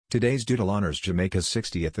Today's Doodle honors Jamaica's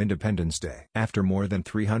 60th Independence Day. After more than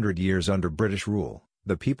 300 years under British rule,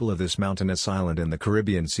 the people of this mountainous island in the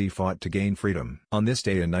Caribbean Sea fought to gain freedom. On this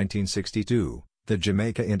day in 1962, the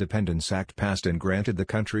Jamaica Independence Act passed and granted the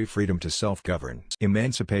country freedom to self-govern.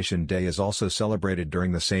 Emancipation Day is also celebrated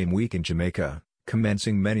during the same week in Jamaica,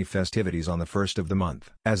 commencing many festivities on the first of the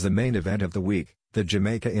month. As the main event of the week, the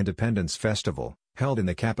Jamaica Independence Festival, held in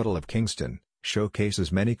the capital of Kingston,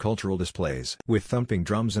 showcases many cultural displays. With thumping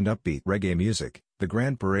drums and upbeat reggae music, the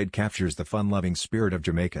Grand Parade captures the fun-loving spirit of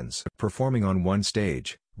Jamaicans. Performing on one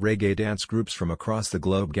stage, reggae dance groups from across the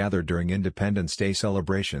globe gathered during Independence Day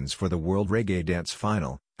celebrations for the World Reggae Dance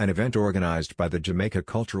Final, an event organized by the Jamaica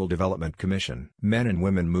Cultural Development Commission. Men and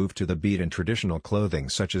women moved to the beat in traditional clothing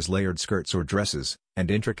such as layered skirts or dresses,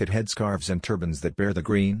 and intricate headscarves and turbans that bear the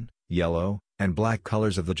green, yellow, and black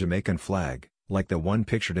colors of the Jamaican flag, like the one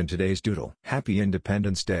pictured in today's Doodle. Happy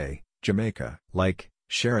Independence Day, Jamaica! Like,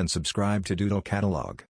 share and subscribe to Doodle Catalog.